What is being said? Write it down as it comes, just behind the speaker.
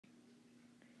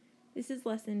This is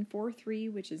lesson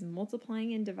 4.3, which is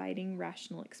multiplying and dividing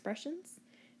rational expressions.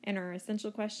 And our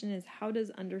essential question is, how does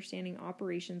understanding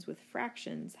operations with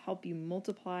fractions help you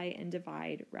multiply and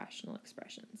divide rational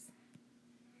expressions?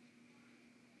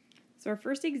 So our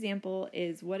first example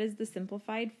is, what is the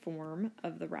simplified form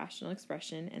of the rational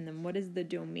expression, and then what is the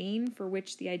domain for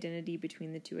which the identity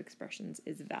between the two expressions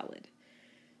is valid?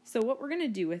 So what we're going to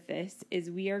do with this is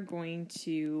we are going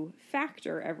to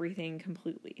factor everything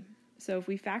completely. So if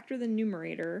we factor the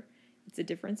numerator, it's a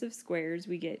difference of squares.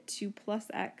 We get 2 plus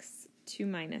x, 2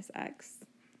 minus x.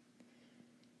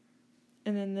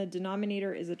 And then the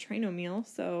denominator is a trinomial,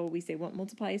 so we say what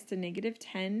multiplies to negative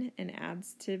 10 and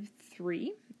adds to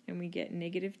 3, and we get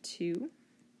negative 2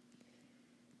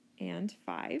 and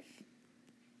 5.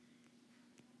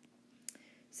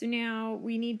 So now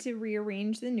we need to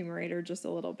rearrange the numerator just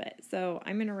a little bit. So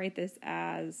I'm going to write this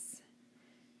as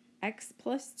x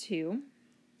plus 2.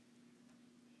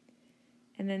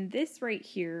 And then this right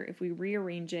here, if we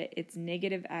rearrange it, it's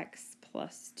negative x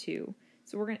plus 2.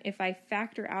 So we're going to, if I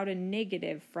factor out a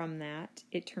negative from that,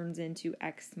 it turns into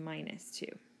x minus 2.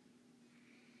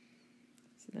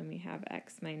 So then we have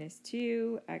x minus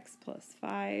 2, x plus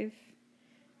 5.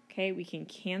 Okay, we can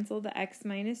cancel the x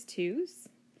minus 2's.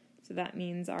 So that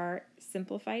means our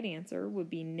simplified answer would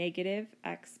be negative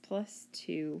x plus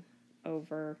 2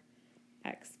 over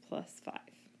x plus 5.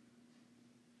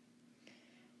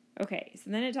 Okay, so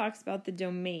then it talks about the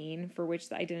domain for which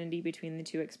the identity between the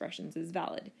two expressions is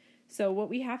valid. So what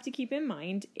we have to keep in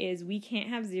mind is we can't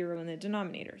have 0 in the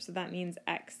denominator. So that means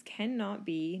x cannot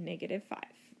be negative 5.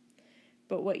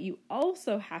 But what you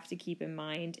also have to keep in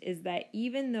mind is that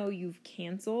even though you've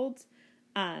canceled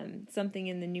something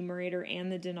in the numerator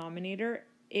and the denominator,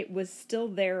 it was still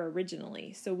there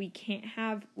originally. So we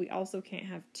also can't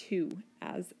have 2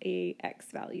 as a x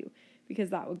value, because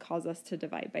that would cause us to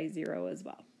divide by 0 as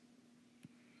well.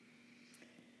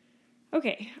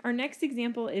 Okay, our next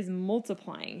example is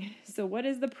multiplying. So what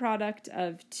is the product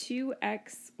of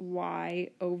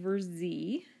 2xy over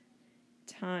z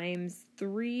times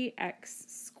 3x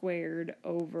squared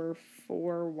over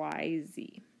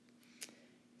 4yz?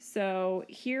 So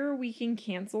here we can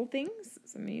cancel things.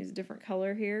 So I'm going to use a different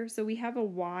color here. So we have a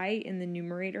y in the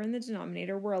numerator and the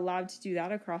denominator. We're allowed to do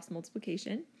that across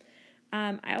multiplication.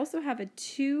 I also have a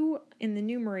 2 in the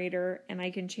numerator, and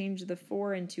I can change the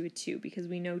 4 into a 2 because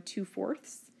we know 2/4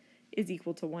 is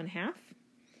equal to 1/2.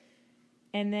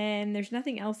 And then there's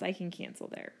nothing else I can cancel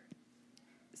there.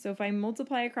 So if I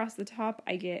multiply across the top,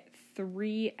 I get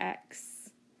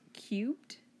 3x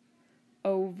cubed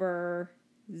over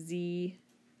z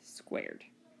squared.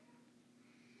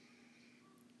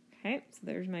 Okay, so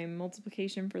there's my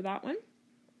multiplication for that one.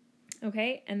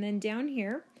 Okay, and then down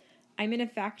here, I'm going to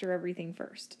factor everything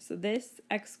first. So this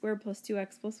x squared plus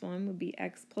 2x plus 1 would be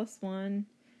x plus 1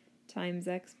 times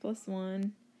x plus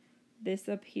 1. This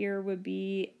up here would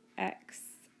be x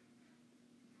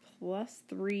plus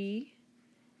 3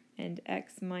 and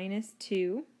x minus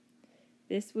 2.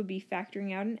 This would be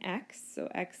factoring out an x, so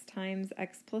x times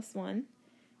x plus 1.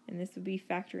 And this would be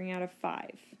factoring out a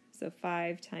 5. So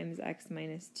 5 times x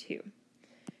minus 2.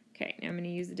 Okay, now I'm going to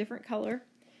use a different color.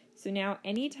 So now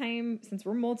anytime, since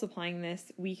we're multiplying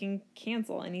this, we can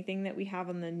cancel anything that we have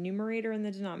on the numerator and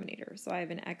the denominator. So I have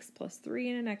an x plus 3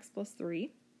 and an x plus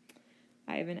 3.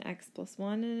 I have an x plus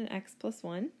 1 and an x plus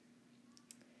 1.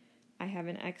 I have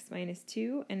an x minus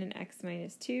 2 and an x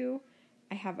minus 2.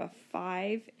 I have a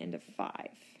 5 and a 5.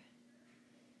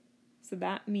 So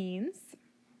that means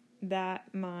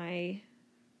that my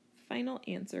final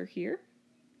answer here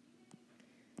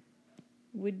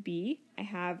would be, I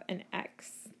have an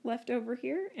x left over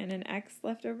here and an x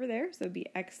left over there, so it would be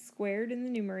x squared in the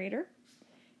numerator,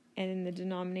 and in the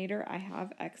denominator I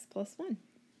have x plus 1.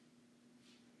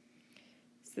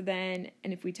 So then,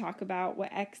 and if we talk about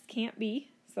what x can't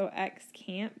be, so x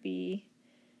can't be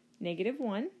negative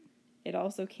 1, it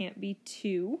also can't be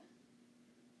 2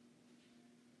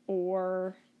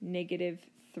 or negative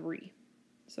 3.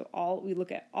 So we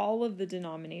look at all of the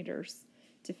denominators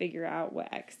to figure out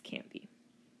what x can't be.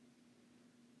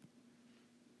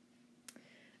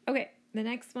 Okay, the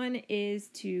next one is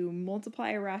to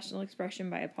multiply a rational expression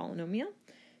by a polynomial.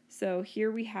 So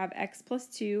here we have x plus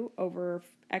 2 over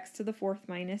x to the 4th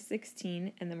minus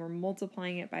 16, and then we're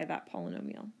multiplying it by that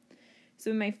polynomial.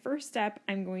 So in my first step,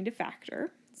 I'm going to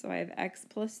factor. So I have x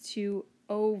plus 2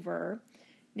 over,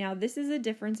 now this is a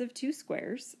difference of two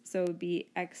squares, so it would be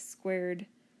x squared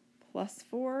plus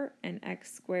 4 and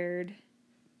x squared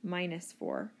minus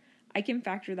 4. I can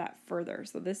factor that further,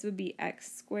 so this would be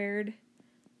x squared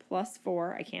plus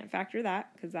 4. I can't factor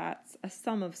that because that's a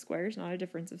sum of squares, not a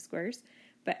difference of squares.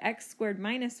 but x squared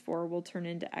minus 4 will turn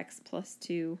into x plus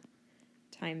 2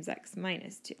 times x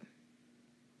minus 2.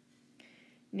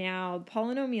 Now, the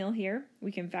polynomial here,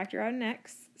 we can factor out an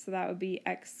x, so that would be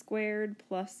x squared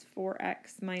plus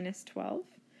 4x minus 12.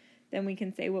 Then we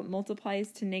can say what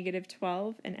multiplies to negative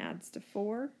 12 and adds to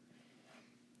 4.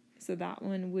 So that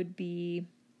one would be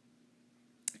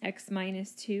x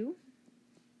minus 2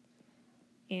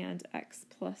 and x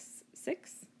plus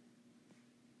 6.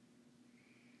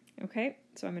 Okay,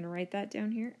 so I'm going to write that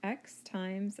down here. X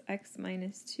times x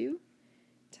minus 2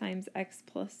 times x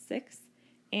plus 6.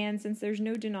 And since there's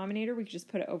no denominator, we can just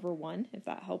put it over 1 if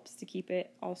that helps to keep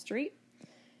it all straight.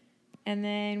 And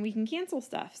then we can cancel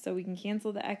stuff. So we can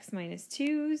cancel the x minus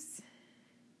 2's,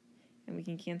 and we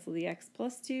can cancel the x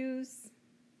plus 2's.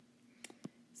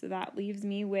 So that leaves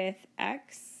me with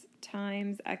x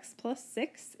times x plus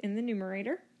 6 in the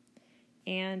numerator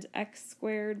and x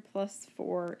squared plus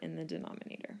 4 in the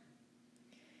denominator.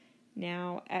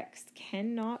 Now x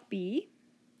cannot be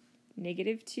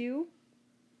negative 2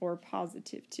 or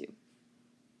positive 2.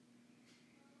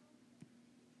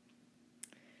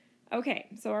 Okay,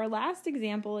 so our last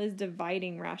example is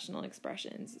dividing rational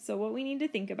expressions. So what we need to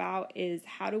think about is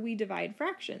how do we divide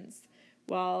fractions?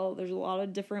 Well, there's a lot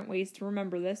of different ways to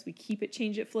remember this. We keep it,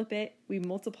 change it, flip it. We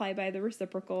multiply by the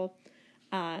reciprocal.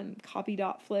 Copy,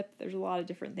 dot, flip. There's a lot of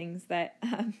different things that,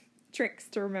 tricks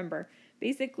to remember.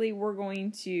 Basically, we're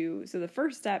going to, so the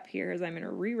first step here is I'm going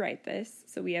to rewrite this.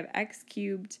 So we have x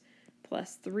cubed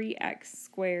plus 3x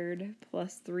squared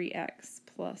plus 3x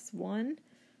plus 1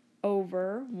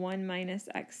 over 1 minus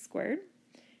x squared.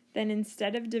 Then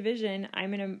instead of division,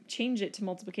 I'm going to change it to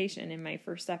multiplication in my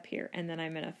first step here, and then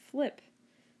I'm going to flip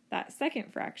that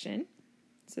second fraction.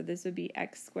 So this would be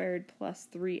x squared plus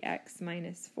 3x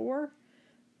minus 4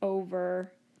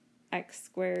 over x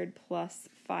squared plus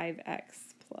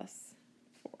 5x plus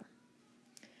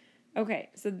 4. Okay,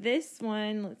 so this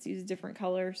one, let's use a different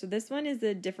color. So this one is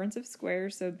the difference of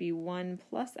squares, so it'd be 1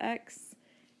 plus x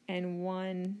and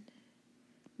 1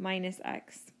 minus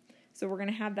x. So we're going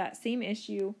to have that same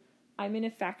issue. I'm going to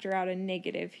factor out a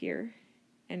negative here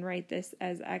and write this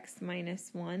as x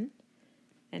minus 1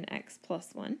 and x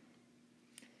plus 1.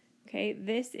 Okay,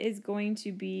 this is going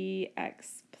to be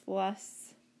x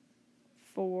plus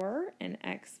 4 and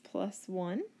x plus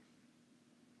 1.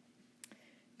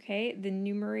 Okay, the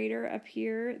numerator up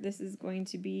here, this is going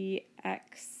to be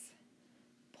x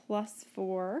plus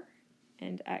 4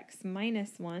 and x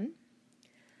minus 1.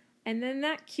 And then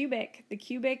that cubic, the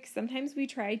cubic, sometimes we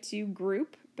try to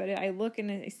group, but I look and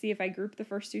I see if I group the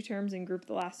first two terms and group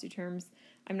the last two terms,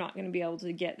 I'm not going to be able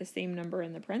to get the same number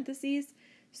in the parentheses.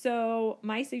 So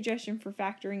my suggestion for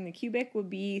factoring the cubic would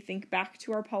be think back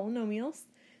to our polynomials.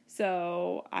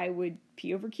 So I would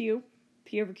P over Q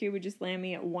would just land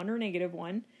me at 1 or negative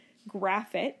 1,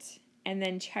 graph it, and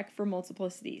then check for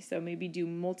multiplicity. So maybe do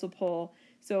multiple.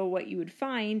 So what you would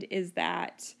find is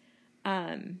that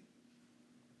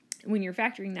when you're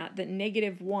factoring that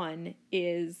negative 1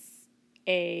 is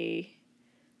a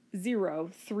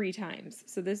 0 3 times.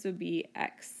 So this would be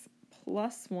x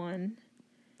plus 1,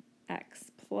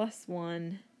 x plus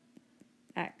 1,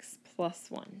 x plus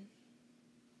 1.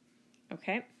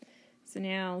 Okay, so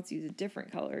now let's use a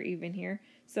different color even here.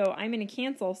 So I'm going to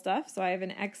cancel stuff. So I have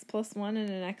an x plus 1 and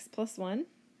an x plus 1.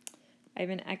 I have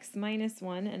an x minus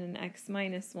 1 and an x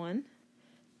minus 1.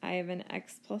 I have an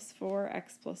x plus 4,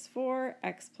 x plus 4,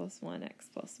 x plus 1, x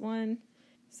plus 1.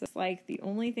 So it's like the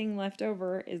only thing left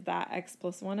over is that x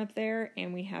plus 1 up there,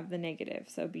 and we have the negative.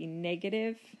 So it'd be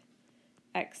negative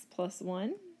x plus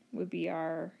 1 would be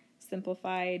our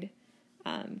simplified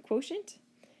quotient.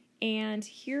 And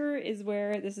here is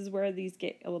where, this is where these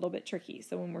get a little bit tricky.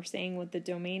 So when we're saying what the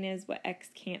domain is, what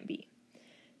x can't be.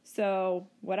 So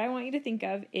what I want you to think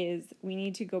of is we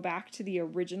need to go back to the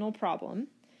original problem.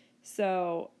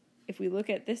 So if we look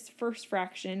at this first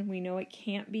fraction, we know it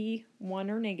can't be 1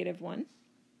 or negative 1.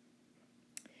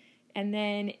 And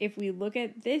then if we look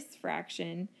at this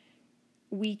fraction,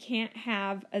 we can't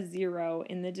have a 0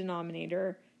 in the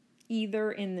denominator,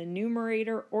 either in the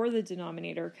numerator or the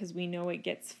denominator, because we know it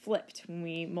gets flipped when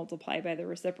we multiply by the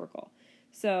reciprocal.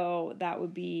 So that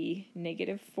would be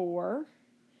negative 4.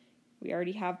 We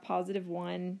already have positive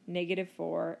 1, negative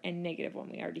 4, and negative 1.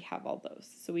 We already have all those.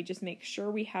 So we just make sure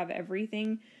we have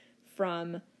everything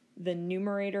from the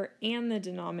numerator and the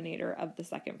denominator of the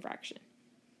second fraction.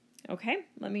 Okay,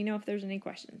 let me know if there's any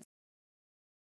questions.